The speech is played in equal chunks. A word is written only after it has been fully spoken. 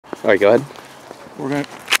All right, go ahead. We're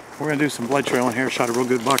gonna do some blood trailing here. Shot a real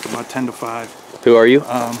good buck about 10 to 5. Who are you?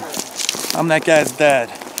 I'm that guy's dad,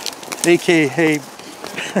 AKA.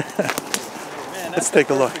 Let's take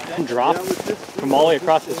a look. Drop from all the way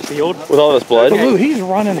across this field. With all this blood? Blue, he's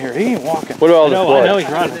running here. He ain't walking. What about all this blood? I know he's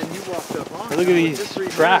running. Look at these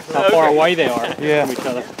tracks, how far away they are Yeah. from each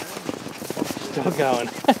other. Still going.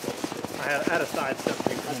 I had a side step.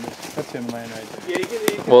 That's him laying right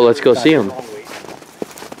there. Well, let's go see him.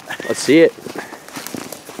 Let's see it.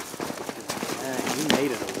 He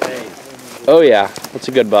made it away. Oh yeah, that's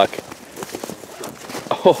a good buck.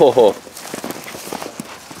 Oh.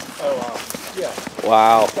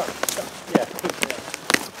 Wow. Yeah.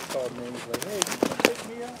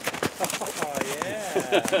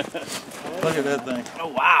 Look at that thing. Oh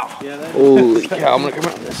wow. Holy cow, I'm gonna come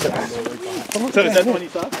out this side. So is that the one you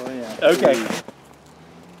saw? Oh yeah. Okay.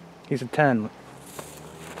 He's a 10.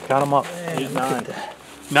 Count him up. He's 9.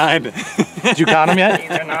 9. Did you count him yet?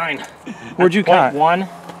 He's a 9. Where'd you count? 1,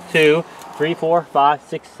 2, 3, 4, 5,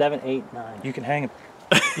 6, 7, 8, 9. You can hang it.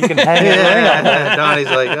 You can hang it. Yeah, Donnie's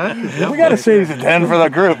like, We gotta say he's a 10 for the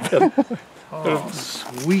group. oh,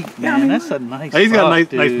 sweet, man. That's a nice He's got a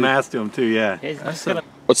buck, nice dude. mass to him too, yeah. He's gonna...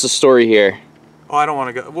 What's the story here? Oh, I don't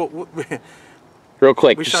want to go. Real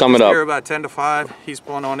quick, We just shot sum this it up. deer about 10 to 5. He's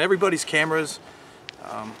pulling on everybody's cameras.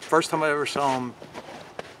 First time I ever saw him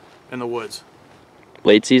in the woods.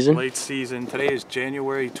 Late season? Late season. Today is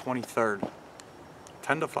January 23rd.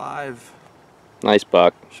 10 to 5. Nice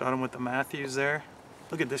buck. Shot him with the Matthews there.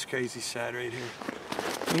 Look at this crazy sad right here.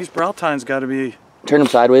 These brow tines got to be... Turn him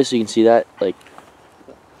sideways so you can see that. Like,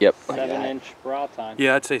 yep. Like 7-inch brow tine.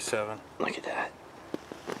 Yeah, I'd say 7. Look at that.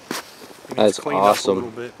 He That's gets cleaned awesome. up a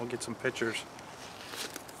little bit. We'll get some pictures.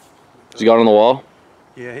 Has he gone on the wall?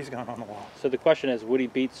 Yeah, he's gone on the wall. So the question is, would he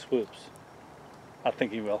beat swoops? I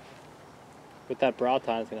think he will. With that brow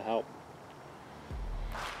tine, it's going to help.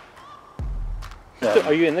 So,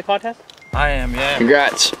 are you in the contest? I am, yeah.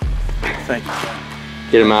 Congrats. Thank you.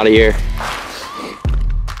 Get him out of here.